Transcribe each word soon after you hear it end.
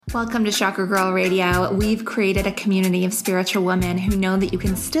Welcome to Chakra Girl Radio. We've created a community of spiritual women who know that you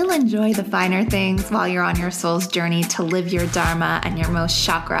can still enjoy the finer things while you're on your soul's journey to live your dharma and your most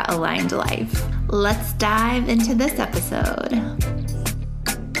chakra-aligned life. Let's dive into this episode.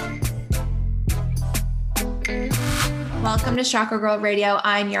 Welcome to Chakra Girl Radio.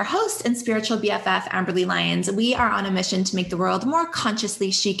 I'm your host and spiritual BFF, Amberly Lyons. We are on a mission to make the world more consciously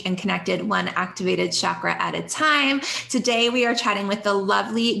chic and connected, one activated chakra at a time. Today, we are chatting with the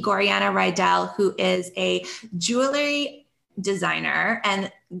lovely Goriana Rydell, who is a jewelry designer.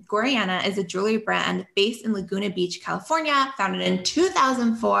 And Goriana is a jewelry brand based in Laguna Beach, California, founded in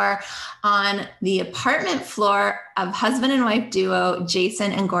 2004 on the apartment floor of husband and wife duo,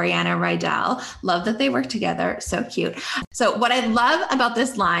 Jason and Goriana Rydell. Love that they work together. So cute. So what I love about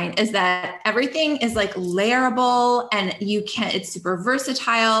this line is that everything is like layerable and it's super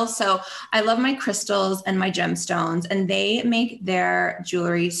versatile. So I love my crystals and my gemstones, and they make their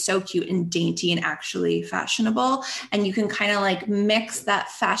jewelry so cute and dainty and actually fashionable. And you can kind of like mix that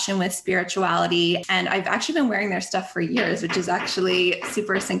fashion with spirituality. And I've actually been wearing their stuff for years, which is actually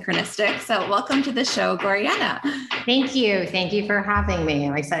super synchronistic. So welcome to the show, Goriana. Thank you. Thank you for having me.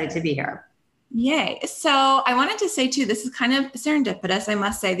 I'm excited to be here. Yay. So I wanted to say too, this is kind of serendipitous. I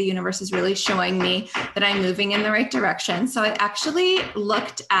must say the universe is really showing me that I'm moving in the right direction. So I actually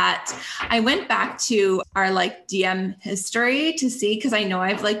I went back to our like DM history to see, because I know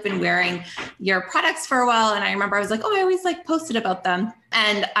I've like been wearing your products for a while. And I remember I was like, oh, I always like posted about them.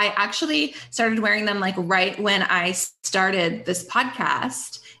 And I actually started wearing them like right when I started this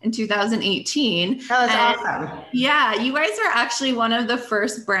podcast in 2018. That was awesome. Yeah, you guys are actually one of the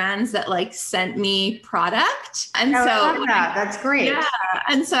first brands that like sent me product. And I love that. That's great. Yeah.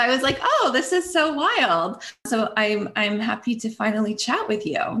 And so I was like, oh, this is so wild. So I'm happy to finally chat with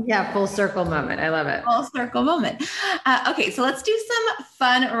you. Yeah, full circle moment. I love it. Full circle moment. Okay, so let's do some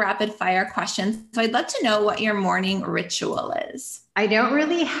fun rapid fire questions. So I'd love to know what your morning ritual is. I don't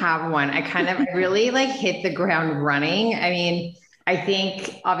really have one. I really like hit the ground running. I mean, I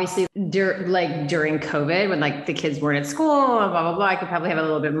think obviously during COVID, when like the kids weren't at school and blah, blah, blah, I could probably have a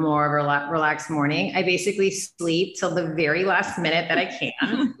little bit more of a relaxed morning. I basically sleep till the very last minute that I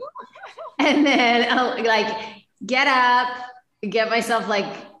can. And then I'll like get up, get myself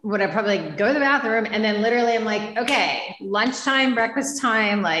like probably like go to the bathroom. And then literally I'm like, okay, lunchtime, breakfast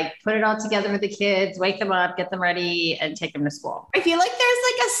time, like put it all together with the kids, wake them up, get them ready and take them to school. I feel like there's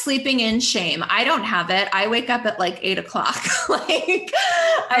like a sleeping in shame. I don't have it. I wake up at like 8 o'clock. I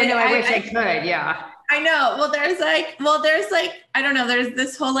wish I could. Yeah. I know. Well, there's I don't know. There's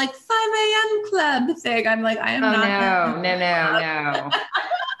this whole like 5 a.m. club thing. I'm like, I am not. No.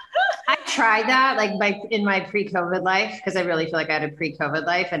 I tried that in my pre-COVID life, because I really feel like I had a pre-COVID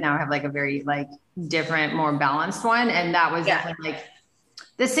life, and now I have like a very like different, more balanced one. And that was definitely like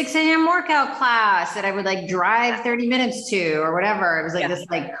the 6 a.m. workout class that I would like drive 30 minutes to or whatever. It was like this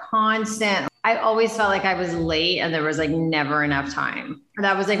like constant, I always felt like I was late and there was like never enough time.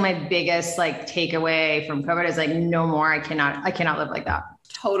 That was like my biggest like takeaway from COVID is like, no more. I cannot live like that.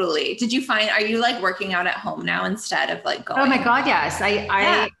 Totally. Are you like working out at home now instead of like going? Oh my God. Yes.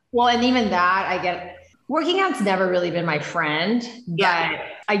 Well, and even that working out's never really been my friend, but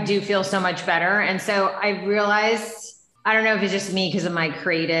I do feel so much better. And so I realized, I don't know if it's just me because of my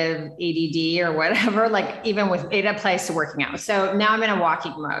creative ADD or whatever, like even it applies to working out. So now I'm in a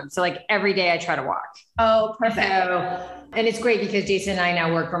walking mode. So like every day I try to walk. Oh, perfect. And it's great because Jason and I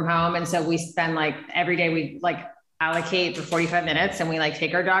now work from home. And so we spend like every day we like allocate for 45 minutes and we like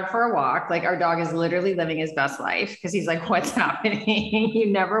take our dog for a walk. Like our dog is literally living his best life because he's like, what's happening? You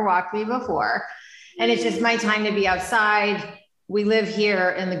never walked me before. And it's just my time to be outside. We live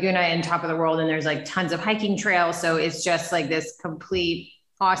here in Laguna and top of the world, and there's like tons of hiking trails. So it's just like this complete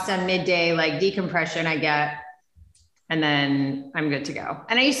awesome midday, like decompression I get. And then I'm good to go.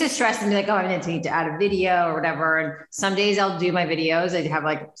 And I used to stress and be like, oh, I need to add a video or whatever. And some days I'll do my videos. I have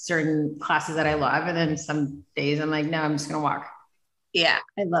like certain classes that I love. And then some days I'm like, no, I'm just going to walk. Yeah,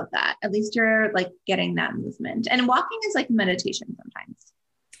 I love that. At least you're like getting that movement. And walking is like meditation sometimes.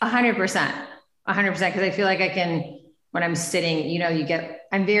 100%. 100%. Because I feel like I can, when I'm sitting,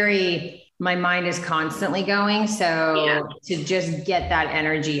 my mind is constantly going. So to just get that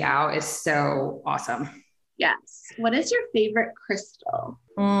energy out is so awesome. Yes. What is your favorite crystal?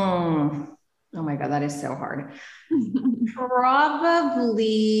 Oh my God, that is so hard. Probably,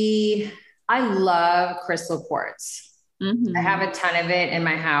 I love crystal quartz. Mm-hmm. I have a ton of it in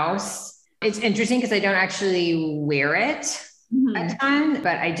my house. It's interesting because I don't actually wear it a ton,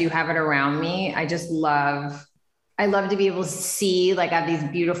 but I do have it around me. I love to be able to see, like I have these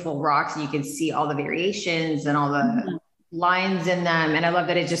beautiful rocks and you can see all the variations and all the lines in them. And I love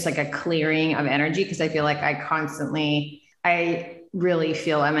that it's just like a clearing of energy, because I feel like I really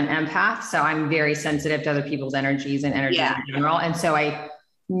feel I'm an empath. So I'm very sensitive to other people's energies and energy in general. And so I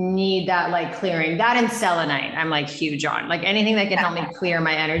need that like clearing, that and selenite. I'm like huge on like anything that can help me clear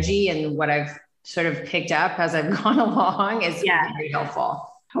my energy, and what I've sort of picked up as I've gone along is very helpful.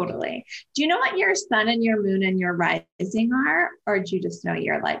 Totally. Do you know what your sun and your moon and your rising are? Or do you just know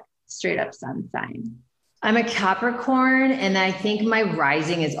your like straight up sun sign? I'm a Capricorn, and I think my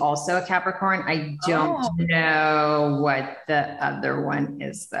rising is also a Capricorn. I don't know what the other one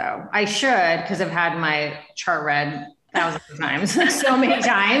is though. I should, because I've had my chart read thousands of times, so many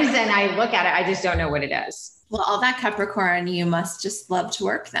times, and I look at it, I just don't know what it is. Well, all that Capricorn, you must just love to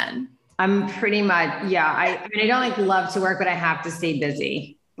work then. I'm pretty much, I mean, I don't like love to work, but I have to stay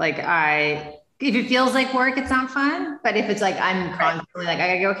busy. Like if it feels like work, it's not fun. But if it's like, I'm constantly like, I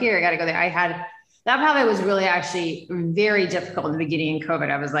gotta go here, I gotta go there. That probably was really actually very difficult in the beginning of COVID.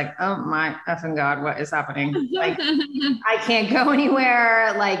 I was like, oh my effing God, what is happening? Like, I can't go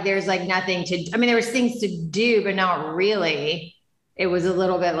anywhere. Like, there's like nothing to, I mean, there was things to do, but not really. It was a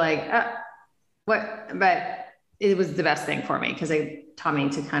little bit like, but it was the best thing for me, because it taught me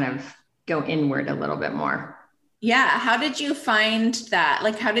to kind of go inward a little bit more. Yeah. How did you find that?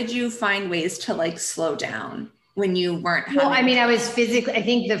 Like, how did you find ways to like slow down when you weren't? Well, I mean, I was physically, I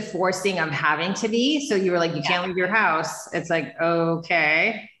think the forcing of having to be, so you were like, you can't leave your house. It's like,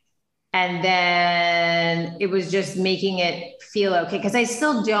 okay. And then it was just making it feel okay. Cause I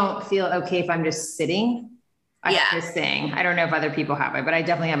still don't feel okay if I'm just sitting. I have this thing. I don't know if other people have it, but I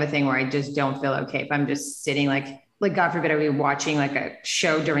definitely have a thing where I just don't feel okay if I'm just sitting, like God forbid I be watching like a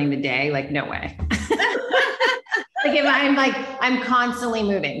show during the day, like no way. Like if I'm constantly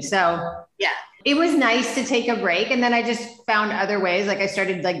moving. So it was nice to take a break. And then I just found other ways. Like I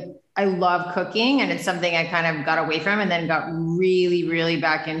started I love cooking, and it's something I kind of got away from and then got really, really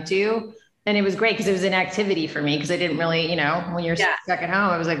back into. And it was great because it was an activity for me, because I didn't really, when you're stuck at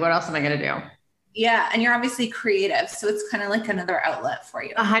home, I was like, what else am I going to do? Yeah. And you're obviously creative. So it's kind of like another outlet for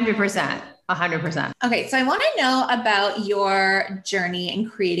you. 100%. 100%. Okay. So I want to know about your journey in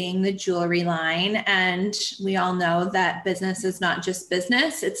creating the jewelry line. And we all know that business is not just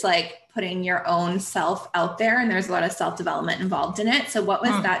business. It's like putting your own self out there, and there's a lot of self-development involved in it. So what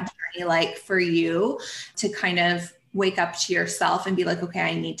was that journey like for you to kind of wake up to yourself and be like, okay,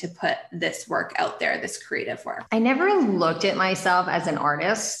 I need to put this work out there, this creative work? I never looked at myself as an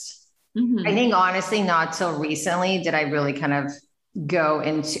artist. Mm-hmm. I think honestly, not till recently did I really kind of go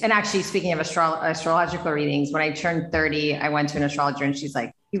into, and actually speaking of astrological readings, when I turned 30, I went to an astrologer and she's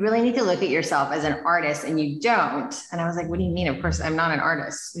like, you really need to look at yourself as an artist, and you don't. And I was like, what do you mean? Of course I'm not an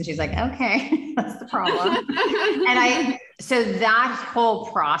artist. And she's like, okay, that's the problem. So that whole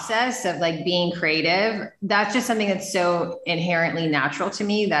process of like being creative, that's just something that's so inherently natural to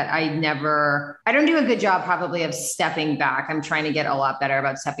me that I don't do a good job probably of stepping back. I'm trying to get a lot better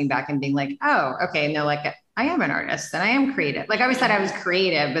about stepping back and being like, oh, okay. No, like I am an artist and I am creative. Like I always thought I was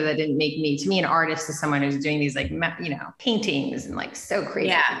creative, but that didn't make me. To me, an artist is someone who's doing these like, paintings and like so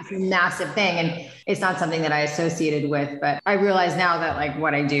creative. Yeah. It's a massive thing. And it's not something that I associated with, but I realize now that like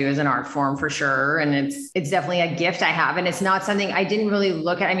what I do is an art form for sure. And it's definitely a gift I have. And it's not something I didn't really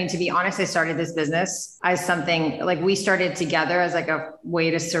look at. I mean, to be honest, I started this business as something like we started together as like a way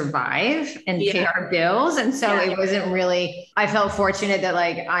to survive and pay our bills. And so it wasn't really, I felt fortunate that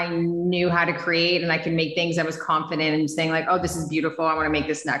like I knew how to create and I could make things. I was confident in saying like, oh, this is beautiful. I want to make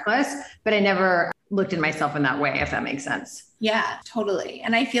this necklace, but I never looked at myself in that way, if that makes sense. Yeah, totally.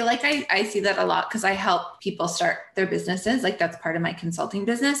 And I feel like I see that a lot because I help people start their businesses. Like that's part of my consulting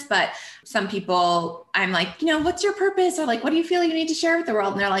business. But some people, I'm like, what's your purpose? Or like, what do you feel you need to share with the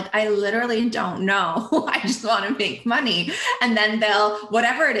world? And they're like, I literally don't know. I just want to make money. And then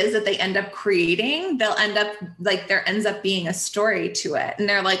whatever it is that they end up creating, they'll end up like, there ends up being a story to it. And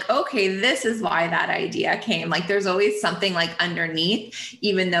they're like, okay, this is why that idea came. Like there's always something like underneath,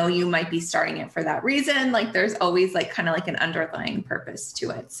 even though you might be starting it for that reason. Like there's always like kind of like an underlying purpose to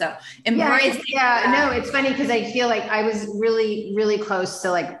it. So embrace. No, it's funny because I feel like I was really, really close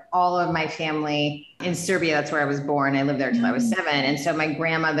to like all of my family in Serbia. That's where I was born. I lived there till I was 7. And so my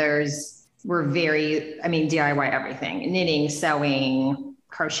grandmothers were DIY everything, knitting, sewing,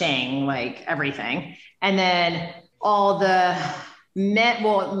 crocheting, like everything. And then all the men,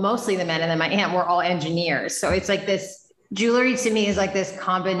 mostly the men and then my aunt were all engineers. So it's like this jewelry to me is like this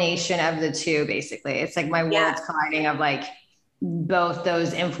combination of the two, basically. It's like my worlds colliding of like both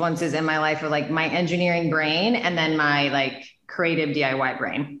those influences in my life of like my engineering brain and then my like creative DIY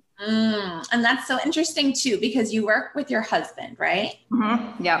brain. And that's so interesting too, because you work with your husband, right?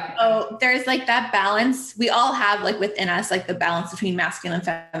 Mm-hmm. Yep. So there's like that balance. We all have like within us, like the balance between masculine and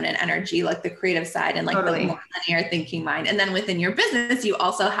feminine energy, like the creative side and like Totally. the more linear thinking mind. And then within your business, you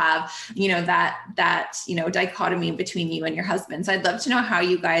also have, that dichotomy between you and your husband. So I'd love to know how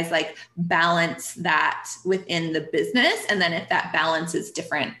you guys like balance that within the business. And then if that balance is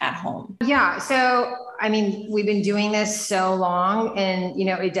different at home. Yeah. So, I mean, we've been doing this so long and,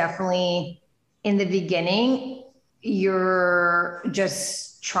 it definitely in the beginning, you're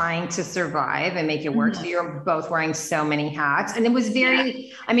just trying to survive and make it work. So you're both wearing so many hats. And it was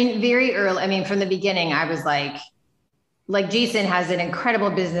very early. From the beginning, I was like Jason has an incredible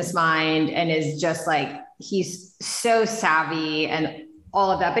business mind and is just like, he's so savvy and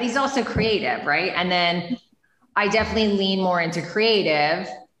all of that, but he's also creative. Right. And then I definitely lean more into creative.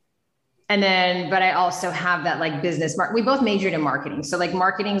 But I also have that like business we both majored in marketing. So like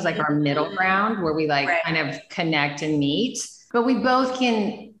marketing is like our middle ground where we kind of connect and meet, but we both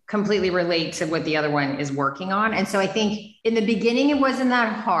can completely relate to what the other one is working on. And so I think in the beginning, it wasn't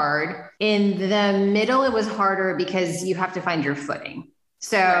that hard. In the middle, it was harder because you have to find your footing.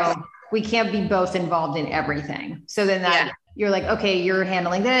 So we can't be both involved in everything. So then you're like, okay, you're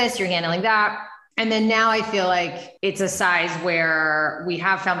handling this, you're handling that. And then now I feel like it's a size where we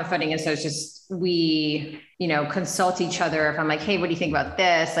have found the footing. And so it's just, we, consult each other. If I'm like, hey, what do you think about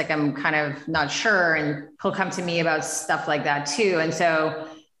this? Like, I'm kind of not sure. And he'll come to me about stuff like that too. And so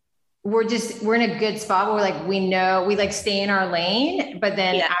we're in a good spot where like, we know we like stay in our lane, but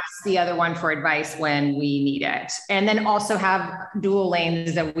then ask the other one for advice when we need it. And then also have dual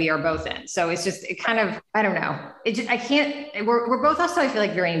lanes that we are both in. So it's just, it kind of, I don't know. We're both also, I feel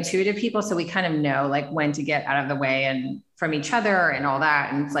like very intuitive people. So we kind of know like when to get out of the way and from each other and all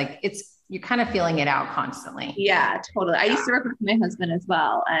that. And it's like, you're kind of feeling it out constantly. Yeah, totally. I used to work with my husband as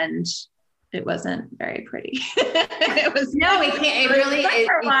well. And it wasn't very pretty. It's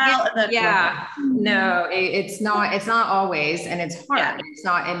not always, and it's hard. Yeah. It's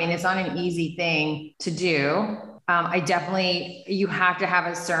not an easy thing to do. You have to have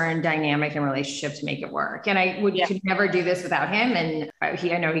a certain dynamic and relationship to make it work. And I could never do this without him. And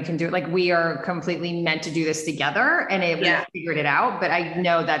I know he can do it. Like we are completely meant to do this together and we figured it out. But I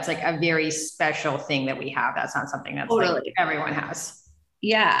know that's like a very special thing that we have. That's not something that's like everyone has.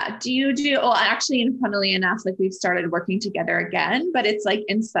 Yeah. Well, actually, and funnily enough, like we've started working together again, but it's like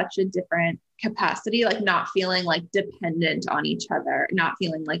in such a different capacity, like not feeling like dependent on each other, not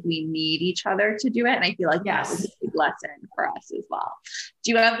feeling like we need each other to do it. And I feel like that was a big lesson for us as well.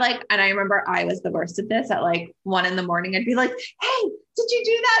 Do you have and I remember I was the worst at this at like 1 a.m. I'd be like, hey, did you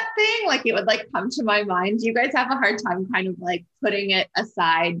do that thing? Like it would like come to my mind. Do you guys have a hard time kind of like putting it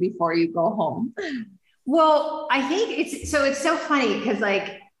aside before you go home? Well, I think it's so funny because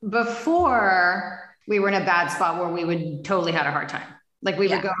like before we were in a bad spot where we would totally had a hard time. Like we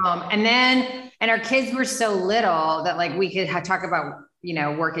would go home and our kids were so little that like we could talk about,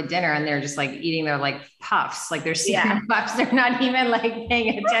 work at dinner and they're just like eating their like puffs, like they're cereal puffs. They're not even like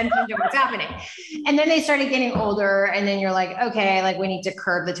paying attention to what's happening. And then they started getting older and then you're like, okay, like we need to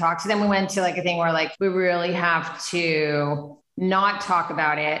curb the talk. So then we went to like a thing where like, we really have to not talk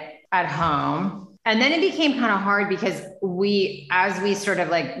about it at home. And then it became kind of hard because as we sort of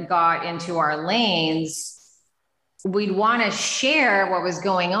like got into our lanes, we'd want to share what was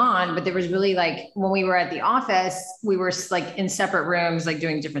going on, but there was really like, when we were at the office, we were like in separate rooms, like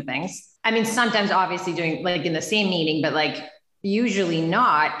doing different things. I mean, sometimes obviously doing like in the same meeting, but like usually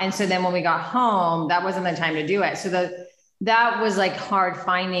not. And so then when we got home, that wasn't the time to do it. So that was like hard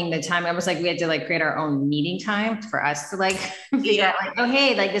finding the time. I was like, we had to like create our own meeting time for us to like figure out like, oh,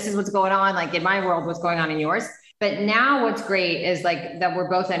 hey, like this is what's going on. Like in my world, what's going on in yours. But now what's great is like that we're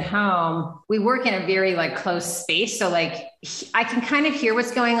both at home. We work in a very like close space. So like I can kind of hear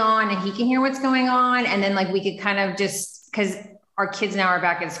what's going on and he can hear what's going on. And then like we could kind of just, cause our kids now are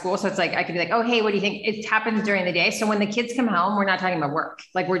back in school. So it's like, I could be like, oh, hey, what do you think? It happens during the day. So when the kids come home, we're not talking about work.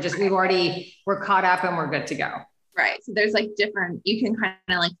 Like we're caught up and we're good to go. Right. So there's like you can kind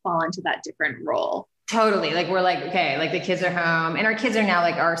of like fall into that different role. Totally. Like we're like, okay, like the kids are home and our kids are now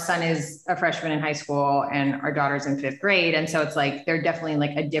like, our son is a freshman in high school and our daughter's in 5th grade. And so it's like, they're definitely in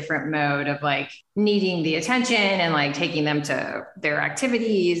like a different mode of like needing the attention and like taking them to their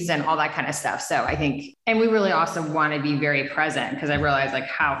activities and all that kind of stuff. So I think, and we really also want to be very present because I realized like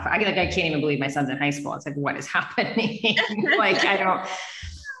I can't even believe my son's in high school. It's like, what is happening? Like,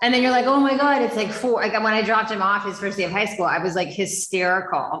 and then you're like, oh my God, it's like 4. Like when I dropped him off his first day of high school, I was like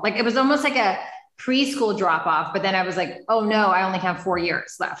hysterical. Like it was almost like a preschool drop off. But then I was like, oh no, I only have 4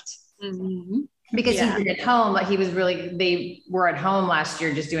 years left. Mm-hmm. because he's been at home, but they were at home last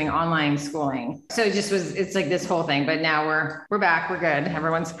year just doing online schooling. So it's like this whole thing, but now we're back. We're good.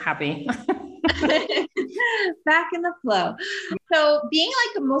 Everyone's happy. Back in the flow. So being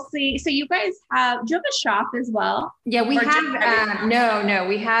like mostly, so you guys do you have a shop as well? Yeah, we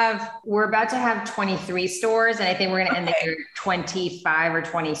have, we're about to have 23 stores, and I think we're going to end the year 25 or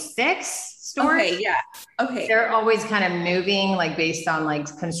 26 stores. Okay. Yeah. Okay. They're always kind of moving, like based on like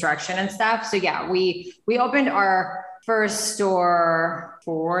construction and stuff. So yeah, we opened our first store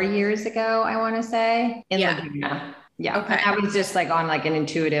 4 years ago, I want to say, in Laguna. Yeah. Okay. And that was just like on like an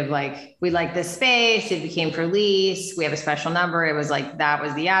intuitive, like we like this space. It became for lease. We have a special number. It was like, that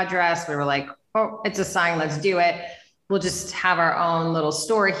was the address. We were like, oh, it's a sign. Let's do it. We'll just have our own little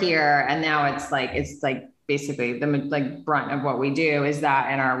store here. And now it's like basically the like brunt of what we do is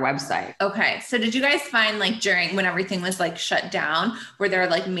that in our website. Okay. So did you guys find like during when everything was like shut down, were there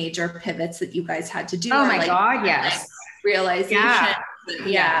like major pivots that you guys had to do? Oh my God. Yes. Realization.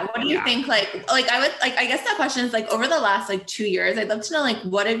 Yeah. What do you think? I guess that question is like over the last like 2 years, I'd love to know, like,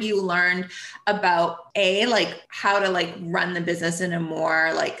 what have you learned about like how to like run the business in a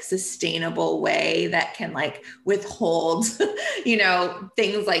more like sustainable way that can like withhold,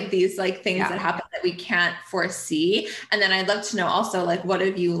 things like these, like things that happen that we can't foresee. And then I'd love to know also, like, what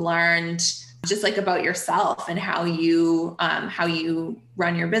have you learned just like about yourself and how you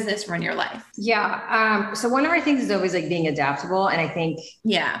run your business, run your life? Yeah. So one of our things is always like being adaptable. And I think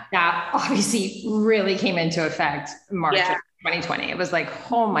that obviously really came into effect March of 2020. It was like,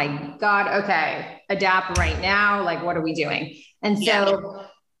 oh my God, okay, adapt right now. Like, what are we doing? And so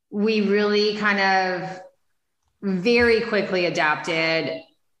we really kind of very quickly adapted.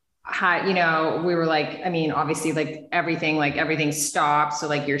 We were like, I mean, obviously like everything stopped. So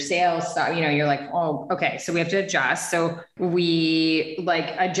like your sales stop, you're like, oh, okay. So we have to adjust. So we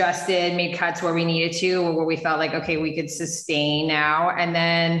like adjusted, made cuts where we needed to, or where we felt like, okay, we could sustain now. And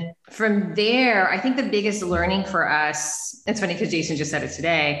then from there, I think the biggest learning for us, it's funny because Jason just said it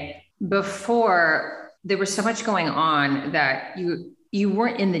today, before there was so much going on that you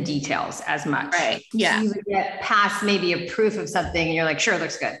weren't in the details as much. Right. Yeah. So you would get past maybe a proof of something and you're like, sure, it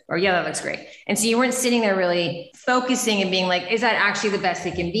looks good. Or yeah, that looks great. And so you weren't sitting there really focusing and being like, is that actually the best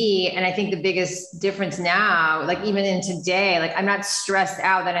it can be? And I think the biggest difference now, like even in today, like I'm not stressed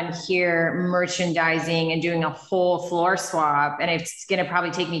out that I'm here merchandising and doing a whole floor swap. And it's going to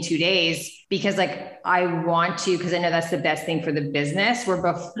probably take me 2 days because like I want to, because I know that's the best thing for the business. Where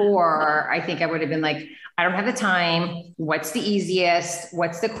before I think I would have been like, I don't have the time. What's the easiest?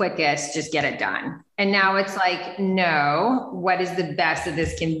 What's the quickest? Just get it done. And now it's like, no, what is the best that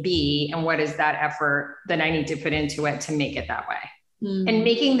this can be? And what is that effort that I need to put into it to make it that way? Mm-hmm. And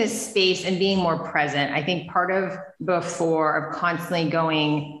making this space and being more present. I think part of before of constantly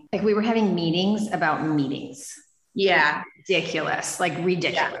going, like we were having meetings about meetings. Yeah. Ridiculous.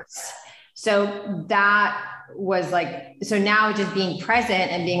 Yeah. So that was like, so now just being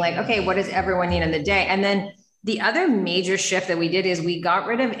present and being like, okay, what does everyone need in the day? And then the other major shift that we did is we got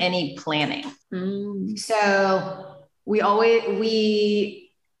rid of any planning. Mm. So we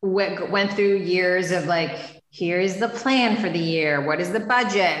went through years of like, here's the plan for the year. What is the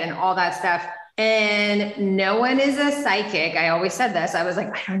budget and all that stuff. And no one is a psychic. I always said this. I was like,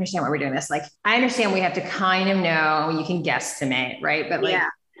 I don't understand why we're doing this. Like, I understand we have to kind of know, you can guesstimate, right? But like,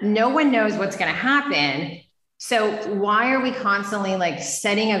 no one knows what's going to happen. So why are we constantly like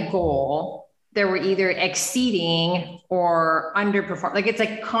setting a goal that we're either exceeding or underperforming? Like, it's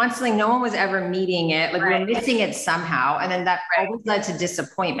like constantly, no one was ever meeting it. Like we were missing it somehow. And then that always led to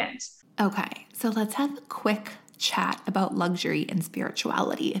disappointment. Okay. So let's have a quick chat about luxury and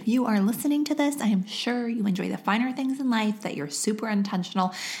spirituality. If you are listening to this, I am sure you enjoy the finer things in life, that you're super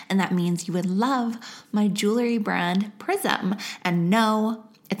intentional, and that means you would love my jewelry brand Prism. And no,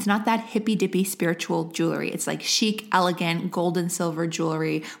 it's not that hippy dippy spiritual jewelry. It's like chic, elegant, gold and silver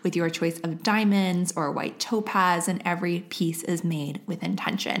jewelry with your choice of diamonds or white topaz, and every piece is made with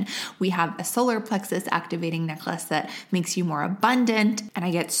intention. We have a solar plexus activating necklace that makes you more abundant, and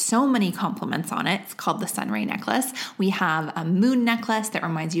I get so many compliments on it. It's called the Sunray necklace. We have a moon necklace that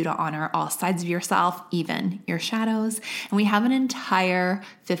reminds you to honor all sides of yourself, even your shadows. And we have an entire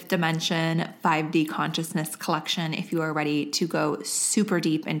fifth dimension 5D consciousness collection if you are ready to go super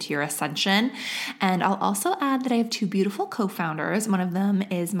deep into your ascension. And I'll also add that I have two beautiful co-founders. One of them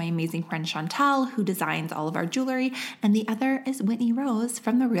is my amazing friend Chantal, who designs all of our jewelry, and the other is Whitney Rose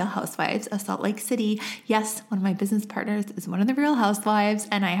from The Real Housewives of Salt Lake City. Yes, one of my business partners is one of the Real Housewives,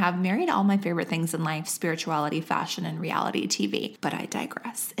 and I have married all my favorite things in life: spirituality, fashion, and reality TV. But I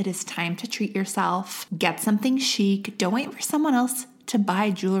digress. It is time to treat yourself. Get something chic. Don't wait for someone else to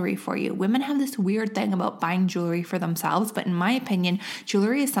buy jewelry for you. Women have this weird thing about buying jewelry for themselves, but in my opinion,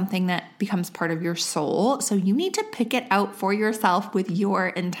 jewelry is something that becomes part of your soul. So you need to pick it out for yourself with your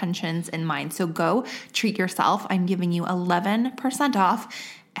intentions in mind. So go treat yourself. I'm giving you 11% off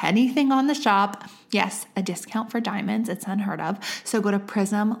anything on the shop. Yes, a discount for diamonds. It's unheard of. So go to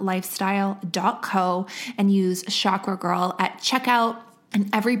prismlifestyle.co and use Chakra Girl at checkout. And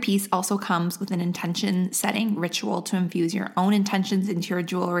every piece also comes with an intention setting ritual to infuse your own intentions into your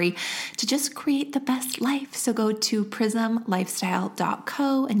jewelry to just create the best life. So go to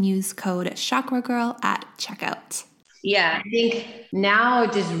prismlifestyle.co and use code Chakra Girl at checkout. Yeah, I think now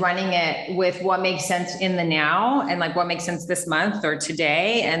just running it with what makes sense in the now and like what makes sense this month or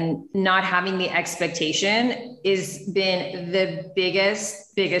today, and not having the expectation has been the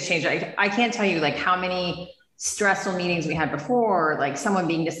biggest change. I can't tell you like how many stressful meetings we had before, like someone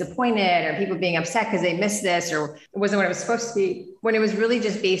being disappointed or people being upset because they missed this or it wasn't what it was supposed to be, when it was really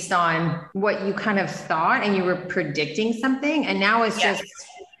just based on what you kind of thought and you were predicting something. And now it's just,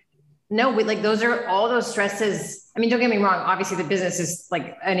 no, like those are all those stresses. I mean, don't get me wrong. Obviously the business is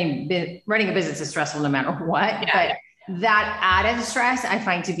like, running a business is stressful no matter what, but that added stress I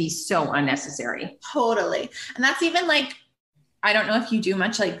find to be so unnecessary. Totally. And that's even like, I don't know if you do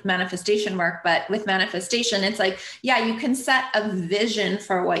much like manifestation work, but with manifestation, it's like, yeah, you can set a vision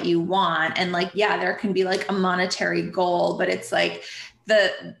for what you want. And like, yeah, there can be like a monetary goal, but it's like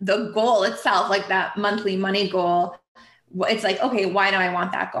the goal itself, like that monthly money goal. It's like, okay, why do I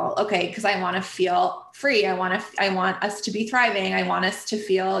want that goal? Okay. Cause I want to feel free. I want us to be thriving. I want us to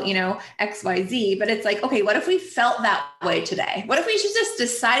feel, X, Y, Z, but it's like, okay, what if we felt that way today? What if we just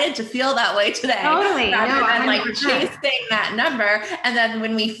decided to feel that way today? Totally. Rather than like chasing that number. And then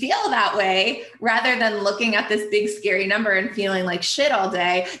when we feel that way, rather than looking at this big, scary number and feeling like shit all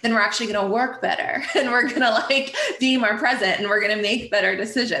day, then we're actually going to work better and we're going to like be more present and we're going to make better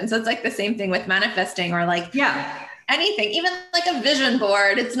decisions. So it's like the same thing with manifesting or like, anything, even like a vision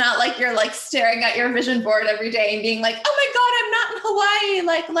board. It's not like you're like staring at your vision board every day and being like, oh my God, I'm not in Hawaii.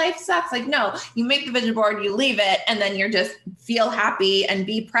 Like life sucks. Like, no, you make the vision board, you leave it, and then you're just feel happy and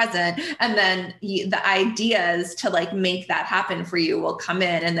be present. And then the ideas to like make that happen for you will come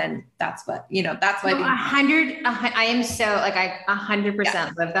in. And then that's what, that's why I am so like, I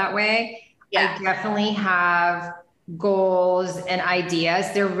 100% live that way. Yeah. I definitely have goals and ideas.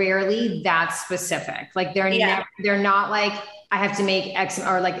 They're rarely that specific. Like they're not like I have to make X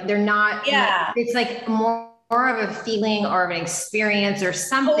or like they're not. Yeah. It's like more of a feeling or of an experience or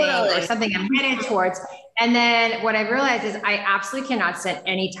something or something I'm headed towards. And then what I realized is I absolutely cannot set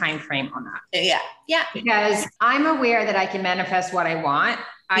any time frame on that. Yeah. Yeah. Because I'm aware that I can manifest what I want.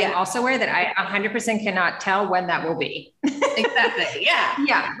 I'm also aware that I 100% cannot tell when that will be. Exactly. Yeah.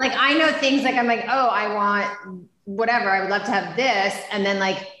 Yeah. Like I know things like I'm like, oh, I want whatever. I would love to have this. And then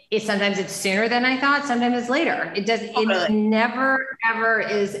like sometimes it's sooner than I thought. Sometimes it's later. It never ever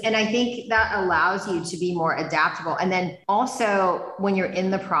is. And I think that allows you to be more adaptable. And then also when you're in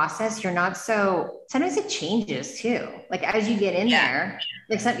the process, you're not sometimes it changes too. Like as you get in there,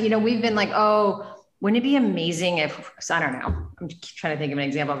 like we've been like, oh, wouldn't it be amazing if, I don't know, I'm trying to think of an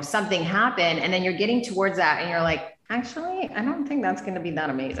example of something happened and then you're getting towards that and you're like, actually, I don't think that's going to be that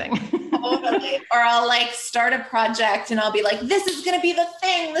amazing. Totally. Or I'll like start a project and I'll be like, this is going to be the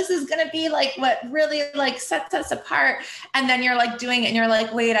thing. This is going to be like what really like sets us apart. And then you're like doing it and you're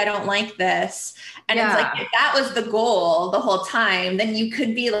like, wait, I don't like this. And it's like, if that was the goal the whole time, then you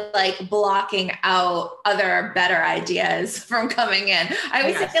could be like blocking out other better ideas from coming in. I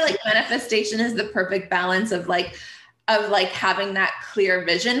always feel like manifestation is the perfect balance of like having that clear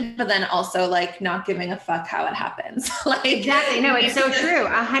vision, but then also like not giving a fuck how it happens. Like exactly. No, it's so true.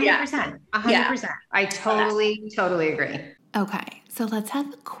 100%. 100%. I totally agree. Okay. So let's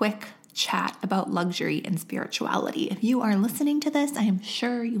have a quick chat about luxury and spirituality. If you are listening to this, I am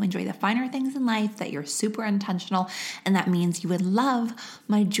sure you enjoy the finer things in life, that you're super intentional, and that means you would love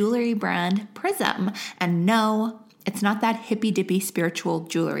my jewelry brand, Prism. And no, it's not that hippy dippy spiritual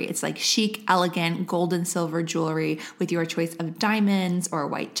jewelry. It's like chic, elegant, gold and silver jewelry with your choice of diamonds or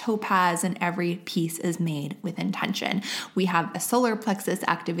white topaz, and every piece is made with intention. We have a solar plexus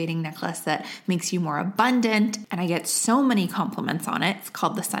activating necklace that makes you more abundant, and I get so many compliments on it. It's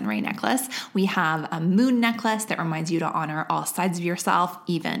called the Sunray necklace. We have a moon necklace that reminds you to honor all sides of yourself,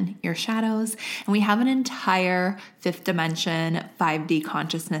 even your shadows. And we have an entire fifth dimension 5D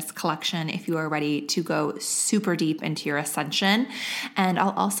consciousness collection if you are ready to go super deep deep into your ascension. And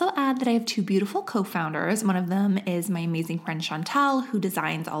I'll also add that I have two beautiful co-founders. One of them is my amazing friend Chantal, who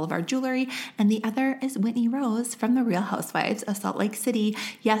designs all of our jewelry, and the other is Whitney Rose from The Real Housewives of Salt Lake City.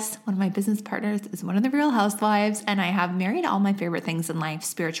 Yes, one of my business partners is one of the Real Housewives, and I have married all my favorite things in life: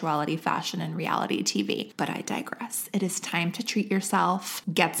 spirituality, fashion, and reality TV. But I digress. It is time to treat yourself.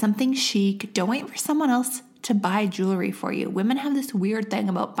 Get something chic. Don't wait for someone else to buy jewelry for you. Women have this weird thing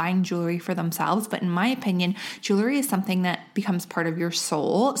about buying jewelry for themselves, but in my opinion, jewelry is something that becomes part of your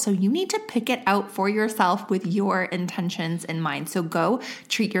soul. So you need to pick it out for yourself with your intentions in mind. So go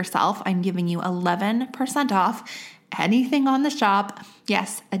treat yourself. I'm giving you 11% off anything on the shop.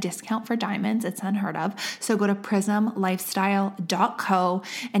 Yes, a discount for diamonds. It's unheard of. So go to prismlifestyle.co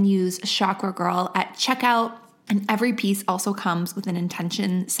and use Chakra Girl at checkout. And every piece also comes with an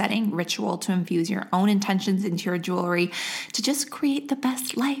intention setting ritual to infuse your own intentions into your jewelry to just create the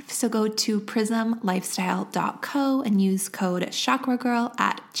best life. So go to prismlifestyle.co and use code ChakraGirl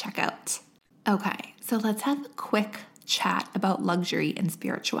at checkout. Okay, so let's have a quick chat about luxury and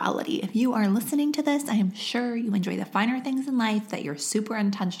spirituality. If you are listening to this, I am sure you enjoy the finer things in life, that you're super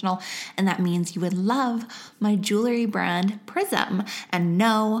intentional, and that means you would love my jewelry brand, Prism. And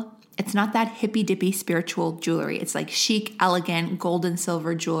no, it's not that hippy dippy spiritual jewelry. It's like chic, elegant, gold and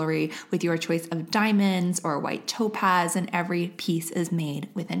silver jewelry with your choice of diamonds or white topaz, and every piece is made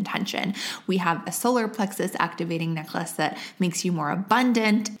with intention. We have a solar plexus activating necklace that makes you more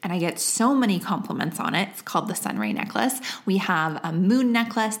abundant, and I get so many compliments on it. It's called the Sunray necklace. We have a moon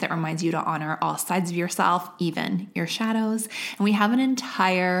necklace that reminds you to honor all sides of yourself, even your shadows. And we have an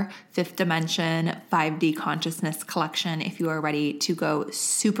entire fifth dimension 5D consciousness collection if you are ready to go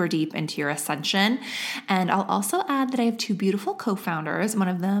super deep into your ascension. And I'll also add that I have two beautiful co-founders. One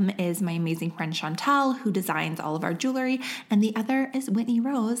of them is my amazing friend Chantal, who designs all of our jewelry, and the other is Whitney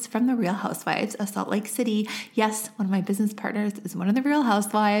Rose from The Real Housewives of Salt Lake City. Yes, one of my business partners is one of the Real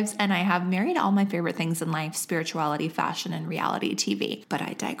Housewives, and I have married all my favorite things in life: spirituality, fashion, and reality TV. But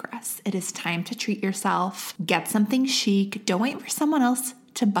I digress. It is time to treat yourself. Get something chic. Don't wait for someone else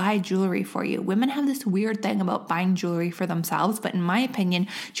to buy jewelry for you. Women have this weird thing about buying jewelry for themselves, but in my opinion,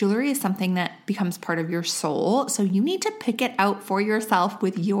 jewelry is something that becomes part of your soul. So you need to pick it out for yourself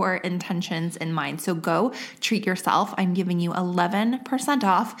with your intentions in mind. So go treat yourself. I'm giving you 11%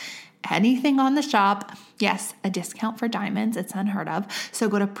 off anything on the shop. Yes, a discount for diamonds. It's unheard of. So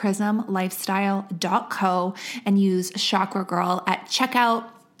go to prismlifestyle.co and use Chakra Girl at checkout.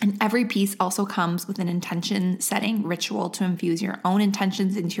 And every piece also comes with an intention setting ritual to infuse your own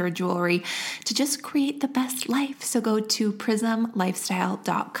intentions into your jewelry to just create the best life. So go to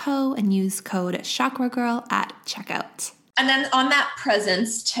prismlifestyle.co and use code ChakraGirl at checkout. And then on that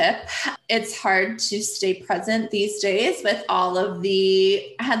presence tip, it's hard to stay present these days with all of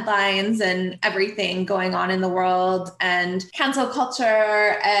the headlines and everything going on in the world and cancel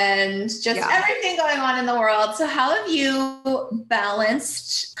culture and just everything going on in the world. So how have you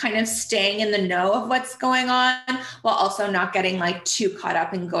balanced kind of staying in the know of what's going on while also not getting like too caught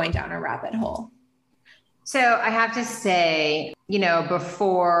up and going down a rabbit hole? So I have to say,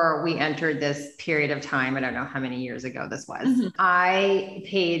 before we entered this period of time, I don't know how many years ago this was, I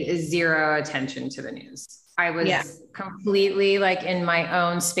paid zero attention to the news. I was completely like in my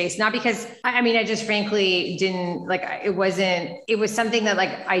own space, not because, I just frankly didn't it was something that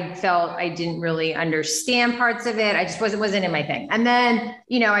like, I felt I didn't really understand parts of it. I just wasn't in my thing. And then,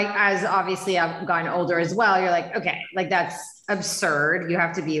 as obviously I've gotten older as well, you're like, okay, like that's absurd. You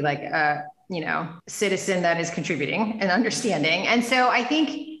have to be like a citizen that is contributing and understanding. And so I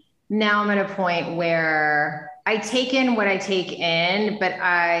think now I'm at a point where I take in what I take in, but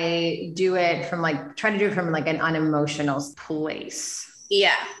I do it from try to do it from an unemotional place.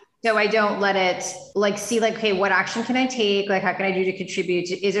 Yeah. So I don't let it see okay, what action can I take? Like, how can I do to contribute?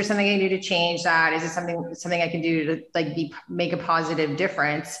 Is there something I can do to change that? Is it something I can do to make a positive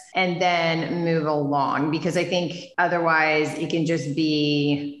difference and then move along? Because I think otherwise it can just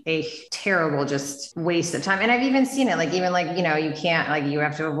be a terrible, just waste of time. And I've even seen it, you can't, you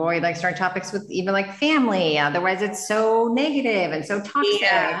have to avoid certain topics with even family. Otherwise it's so negative and so toxic.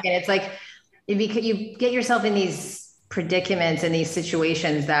 Yeah. And it's you get yourself in these predicaments and these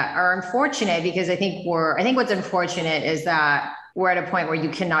situations that are unfortunate because I think what's unfortunate is that we're at a point where you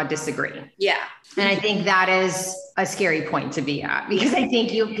cannot disagree. Yeah. And I think that is a scary point to be at because I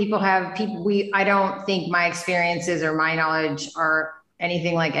think I don't think my experiences or my knowledge are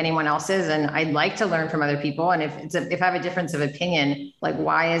anything like anyone else's. And I'd like to learn from other people. And if I have a difference of opinion,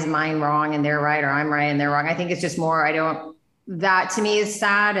 why is mine wrong and they're right, or I'm right and they're wrong? I think it's just more, that to me is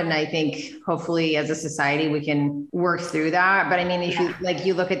sad. And I think hopefully as a society, we can work through that. But I mean, if you like,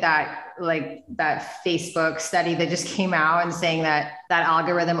 you look at that, like that Facebook study that just came out and saying that that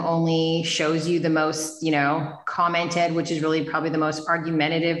algorithm only shows you the most, commented, which is really probably the most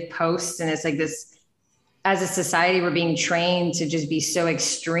argumentative posts. And it's like this, as a society, we're being trained to just be so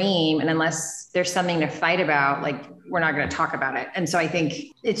extreme. And unless there's something to fight about, like we're not going to talk about it. And so I think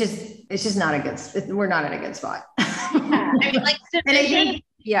it's just not we're not in a good spot. Yeah. I mean, like division,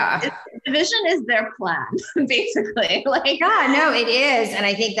 division is their plan, basically. Like, yeah, no, it is. And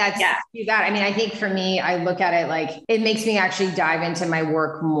I think that's too bad. I mean, I think for me, I look at it like it makes me actually dive into my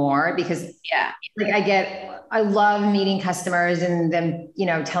work more because I love meeting customers and them,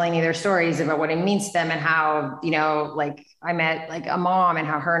 telling me their stories about what it means to them and how, like I met like a mom and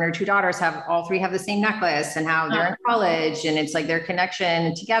how her and her two daughters all three have the same necklace and how they're in college and it's like their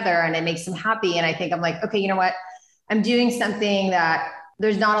connection together and it makes them happy. And I think I'm like, okay, you know what? I'm doing something that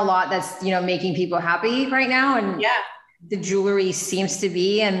there's not a lot that's, making people happy right now. And the jewelry seems to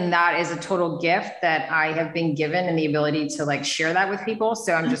be, and that is a total gift that I have been given and the ability to like share that with people.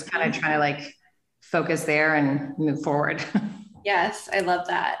 So I'm just kind of trying to like focus there and move forward. Yes, I love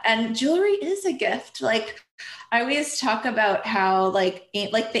that. And jewelry is a gift. Like I always talk about how like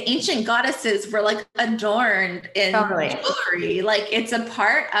the ancient goddesses were like adorned in jewelry. Like it's a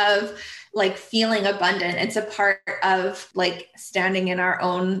part of like feeling abundant. It's a part of like standing in our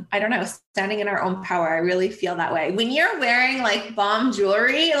own power. I really feel that way. When you're wearing like bomb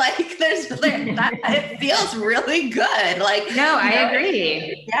jewelry, like it feels really good. Like, no, I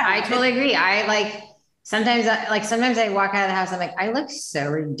agree. Yeah, I totally agree. Sometimes I walk out of the house, I'm like, I look so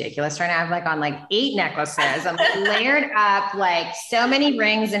ridiculous right now. I have like on like 8 necklaces. I'm like layered up, like so many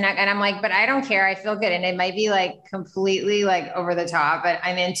rings and I'm like, but I don't care. I feel good. And it might be like completely like over the top, but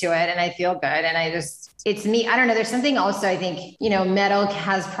I'm into it and I feel good. And it's me. I don't know. There's something also, I think, metal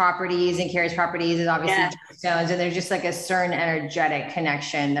has properties and carries properties is obviously stones. And there's just like a certain energetic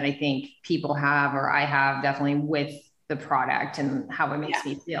connection that I think people have, or I have definitely with the product and how it makes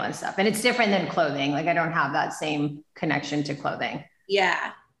me feel and stuff. And it's different than clothing. Like I don't have that same connection to clothing.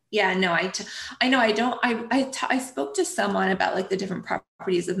 Yeah. Yeah, no, I spoke to someone about like the different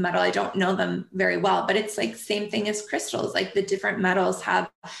properties of metal. I don't know them very well, but it's like same thing as crystals. Like the different metals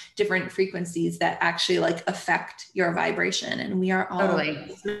have different frequencies that actually like affect your vibration. And we are all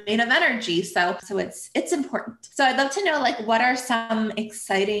made of energy. So it's important. So I'd love to know like, what are some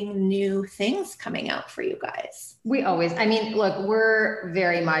exciting new things coming out for you guys? Look, we're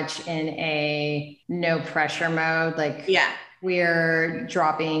very much in a no pressure mode. Like, we're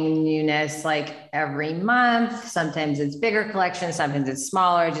dropping newness like every month. Sometimes it's bigger collections, sometimes it's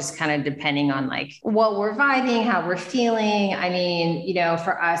smaller, just kind of depending on like what we're vibing, how we're feeling. I mean,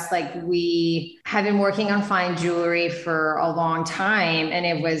 for us, like we have been working on fine jewelry for a long time, and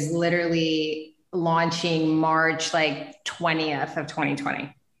it was literally launching March like 20th of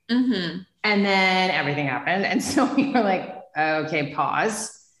 2020. Mm-hmm. And then everything happened. And so we were like, okay,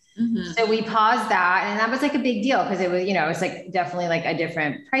 pause. Mm-hmm. So we paused that, and that was like a big deal because it was, it's like definitely like a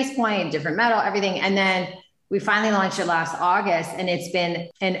different price point, different metal, everything. And then we finally launched it last August, and it's been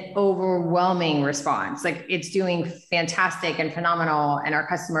an overwhelming response. Like it's doing fantastic and phenomenal, and our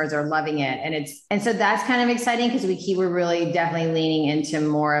customers are loving it. And so that's kind of exciting because we're really definitely leaning into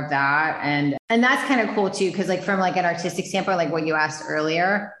more of that. And that's kind of cool too. Cause like from like an artistic standpoint, like what you asked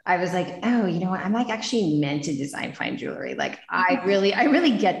earlier, I was like, oh, you know what? I'm like actually meant to design fine jewelry. Like I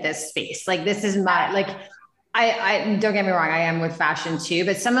really get this space. Like this is my, like, I don't get me wrong. I am with fashion too,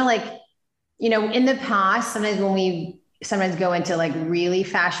 but some of like, in the past, sometimes when we go into like really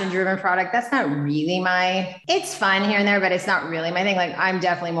fashion driven product, that's not really it's fun here and there, but it's not really my thing. Like I'm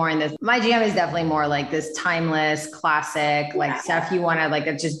definitely more in this, my jam is definitely more like this timeless, classic, like stuff you want to like,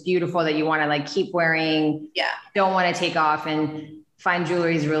 it's just beautiful that you want to like keep wearing. Yeah. Don't want to take off, and fine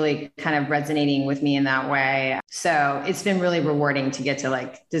jewelry is really kind of resonating with me in that way. So it's been really rewarding to get to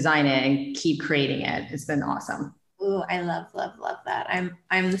like design it and keep creating it. It's been awesome. Ooh, I love that.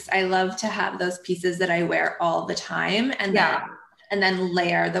 I love to have those pieces that I wear all the time and then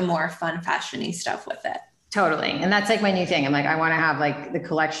layer the more fun fashiony stuff with it. Totally. And that's like my new thing. I'm like, I want to have like the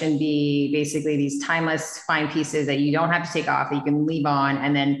collection be basically these timeless fine pieces that you don't have to take off, that you can leave on,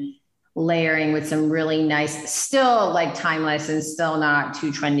 and then layering with some really nice, still like timeless and still not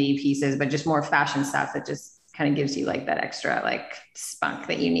too trendy pieces, but just more fashion stuff that just kind of gives you like that extra like spunk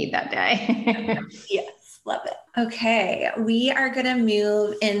that you need that day. Yes. Love it. Okay. We are going to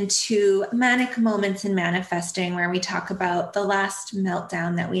move into manic moments in manifesting, where we talk about the last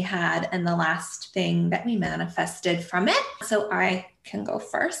meltdown that we had and the last thing that we manifested from it. So I can go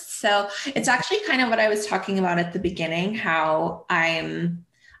first. So it's actually kind of what I was talking about at the beginning, how I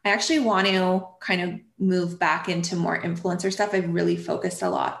actually want to kind of move back into more influencer stuff. I've really focused a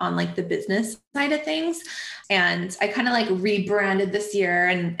lot on like the business side of things. And I kind of like rebranded this year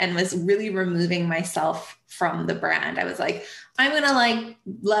and was really removing myself from the brand. I was like, I'm going to like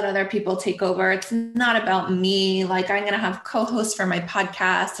let other people take over. It's not about me. Like I'm going to have co-hosts for my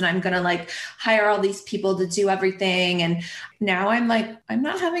podcast and I'm going to like hire all these people to do everything. And now I'm like, I'm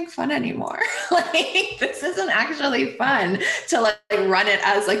not having fun anymore. Like this isn't actually fun to like run it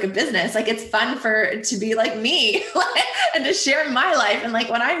as like a business. Like it's fun to be like me and to share my life and like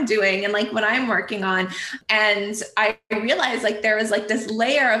what I'm doing and like what I'm working on. And I realized like there was like this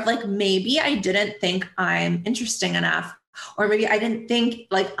layer of like, maybe I didn't think I'm interesting enough, or maybe I didn't think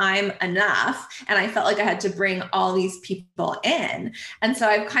like I'm enough. And I felt like I had to bring all these people in. And so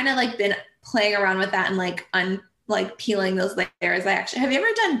I've kind of like been playing around with that and like peeling those layers. Have you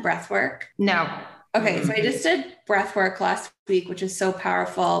ever done breath work? No. Okay. So I just did breath work last week, which is so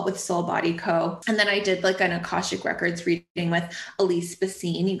powerful with Soul Body Co. And then I did like an Akashic Records reading with Elise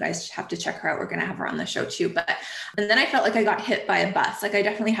Basine. You guys have to check her out. We're going to have her on the show too. And then I felt like I got hit by a bus. Like I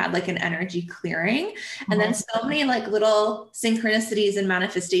definitely had like an energy clearing. And then so many like little synchronicities and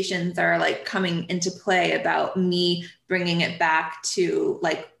manifestations are like coming into play about me bringing it back to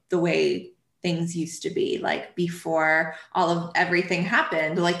like the way things used to be, like before all of everything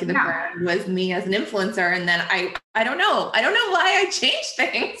happened. Like the brand was me as an influencer. And then I don't know why I changed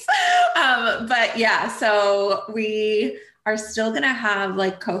things. But yeah, so we are still going to have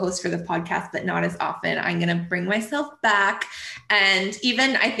like co-hosts for the podcast, but not as often. I'm going to bring myself back. And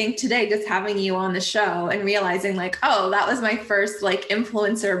even I think today, just having you on the show and realizing like, oh, that was my first like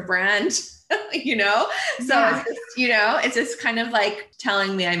influencer brand, you know? So it's just, you know, it's just kind of like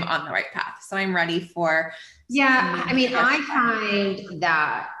telling me I'm on the right path. So I'm ready for. Yeah. I mean, I find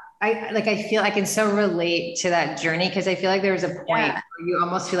that I feel I can so relate to that journey, because I feel like there's a point where you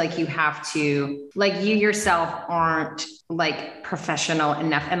almost feel like you have to, like you yourself aren't like professional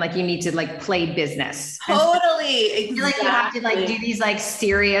enough and like you need to like play business. Totally. I feel like you have to like do these like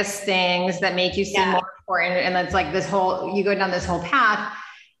serious things that make you seem more important. And that's like you go down this whole path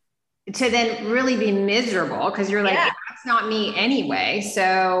to then really be miserable because you're like, that's not me anyway.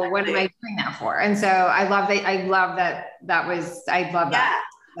 So what am I doing that for? And so I love that. I love that.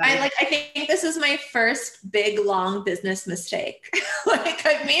 I think this is my first big, long business mistake. Like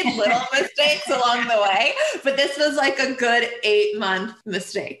I've made little mistakes along the way, but this was like a good 8-month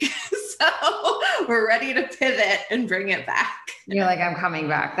mistake. So we're ready to pivot and bring it back. You're like, I'm coming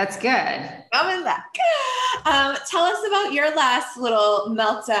back. That's good. Coming back. Tell us about your last little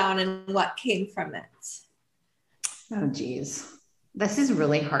meltdown and what came from it. Oh, geez. This is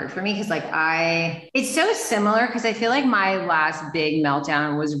really hard for me because it's so similar because I feel like my last big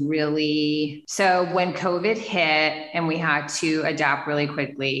meltdown was so when COVID hit and we had to adapt really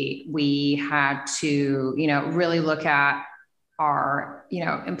quickly, we had to, really look at our,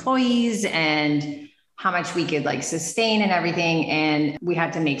 employees and how much we could like sustain and everything. And we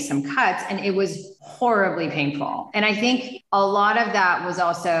had to make some cuts and it was horribly painful. And I think a lot of that was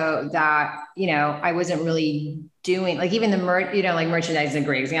also that, I wasn't really doing like even the merchandise is a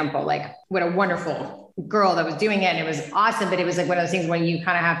great example. Like what a wonderful girl that was doing it. And it was awesome. But it was like one of those things when you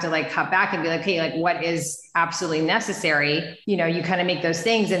kind of have to like cut back and be like, hey, like what is absolutely necessary? You kind of make those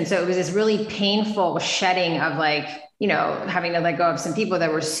things. And so it was this really painful shedding of like, having to let go of some people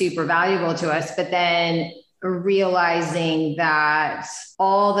that were super valuable to us, but then realizing that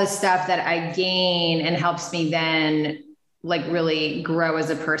all the stuff that I gain and helps me then like really grow as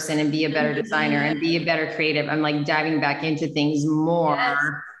a person and be a better designer and be a better creative. I'm like diving back into things more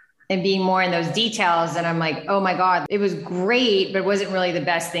and being more in those details. And I'm like, oh my God, it was great, but it wasn't really the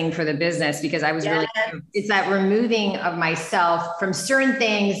best thing for the business because I was it's that removing of myself from certain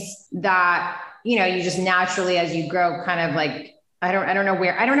things that, you just naturally, as you grow, kind of like, I don't know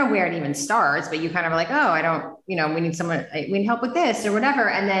where it even starts, but you kind of are like, oh, we need help with this or whatever.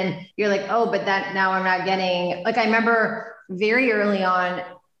 And then you're like, oh, but that now I'm not getting, like, I remember very early on,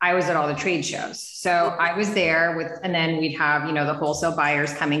 I was at all the trade shows. So I was there and then we'd have, the wholesale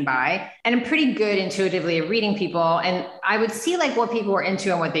buyers coming by, and I'm pretty good intuitively at reading people. And I would see like what people were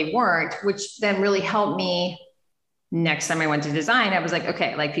into and what they weren't, which then really helped me. Next time I went to design, I was like,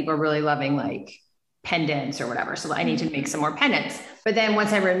 okay, like people are really loving like pendants or whatever. So I need to make some more pendants. But then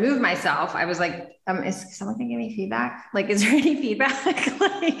once I removed myself, I was like, is someone gonna give me feedback? Like, is there any feedback?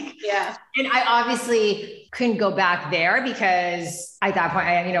 Like, yeah. And I obviously couldn't go back there because at that point,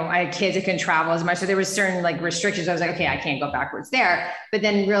 I had kids that couldn't travel as much. So there was certain like restrictions. I was like, okay, I can't go backwards there. But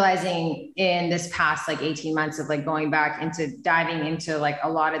then realizing in this past like 18 months of like going back into diving into like a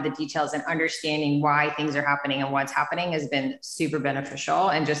lot of the details and understanding why things are happening and what's happening has been super beneficial.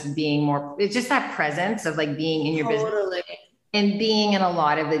 And just being more, it's just that presence of like being in your business and being in a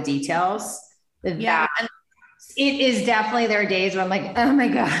lot of the details. Yeah. It is definitely, there are days where I'm like, oh my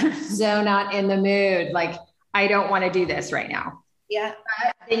God, so not in the mood. Like, I don't want to do this right now. Yeah.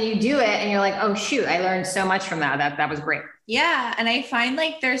 But then you do it and you're like, oh shoot, I learned so much from that. That was great. Yeah. And I find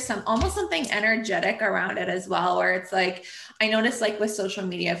like there's almost something energetic around it as well, where it's like, I noticed like with social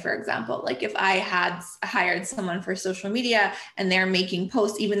media, for example, like if I had hired someone for social media and they're making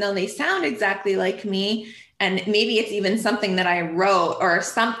posts, even though they sound exactly like me, and maybe it's even something that I wrote or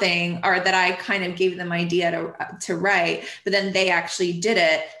something, or that I kind of gave them idea to write, but then they actually did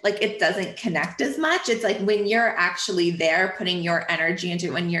it. Like it doesn't connect as much. It's like when you're actually there, putting your energy into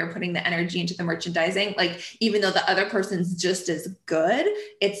it, when you're putting the energy into the merchandising, like even though the other person's just as good,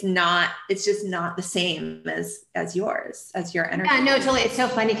 it's just not the same as yours, as your energy. Yeah, no, totally. It's so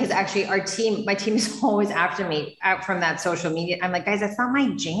funny because actually my team is always after me out from that social media. I'm like, guys, that's not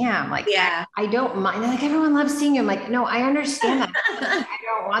my jam. Like, yeah, I don't mind. They're like, everyone loves seeing you. I'm like, no, I understand that. I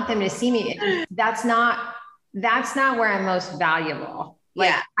don't want them to see me. That's not where I'm most valuable. Like,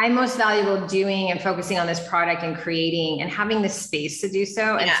 yeah. I'm most valuable doing and focusing on this product and creating and having the space to do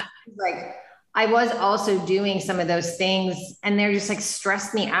so. And like, I was also doing some of those things and they're just like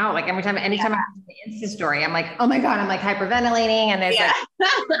stressed me out. Like anytime I have the Insta story, I'm like, oh my God, I'm like hyperventilating. And there's like,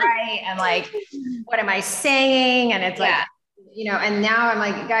 right. And like, what am I saying? And it's like, and now I'm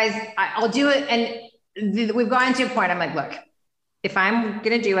like, guys, I'll do it. And we've gotten to a point. I'm like, look, if I'm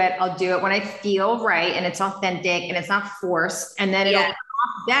going to do it, I'll do it when I feel right. And it's authentic and it's not forced. And then it'll come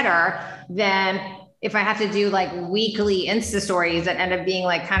off better than if I have to do like weekly Insta stories that end up being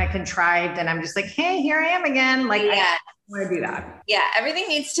like kind of contrived. And I'm just like, hey, here I am again. Like, I don't want to do that. Yeah. Everything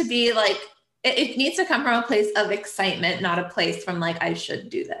needs to be like, it needs to come from a place of excitement, not a place from like, I should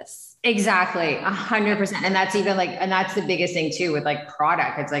do this. Exactly. 100%. And that's even like, and that's the biggest thing too, with like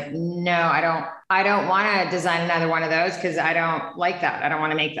product. It's like, no, I don't want to design another one of those because I don't like that. I don't want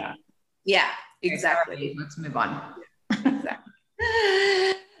to make that. Yeah, exactly. Okay, let's move on. Exactly.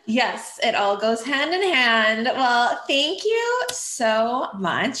 Yes, it all goes hand in hand. Well, thank you so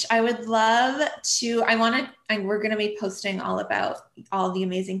much. I would love to, we're going to be posting all about all the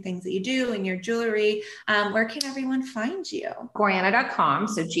amazing things that you do and your jewelry. Where can everyone find you? Gorjana.com.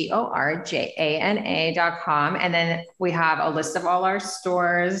 So GORJANA.com. And then we have a list of all our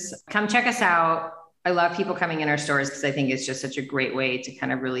stores. Come check us out. I love people coming in our stores because I think it's just such a great way to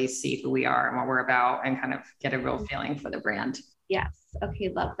kind of really see who we are and what we're about and kind of get a real feeling for the brand. Yes. Okay.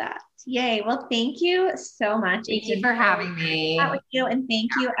 Love that. Yay. Well, thank you so much. Thank you for having me. With you. And thank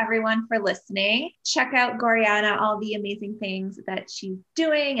you everyone for listening. Check out Gorjana, all the amazing things that she's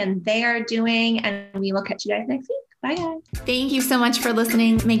doing and they are doing. And we will catch you guys next week. Bye guys. Thank you so much for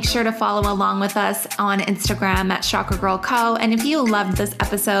listening. Make sure to follow along with us on Instagram at Chakra Girl Co. And if you loved this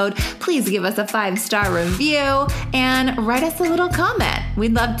episode, please give us a 5-star review and write us a little comment.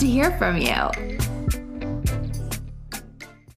 We'd love to hear from you.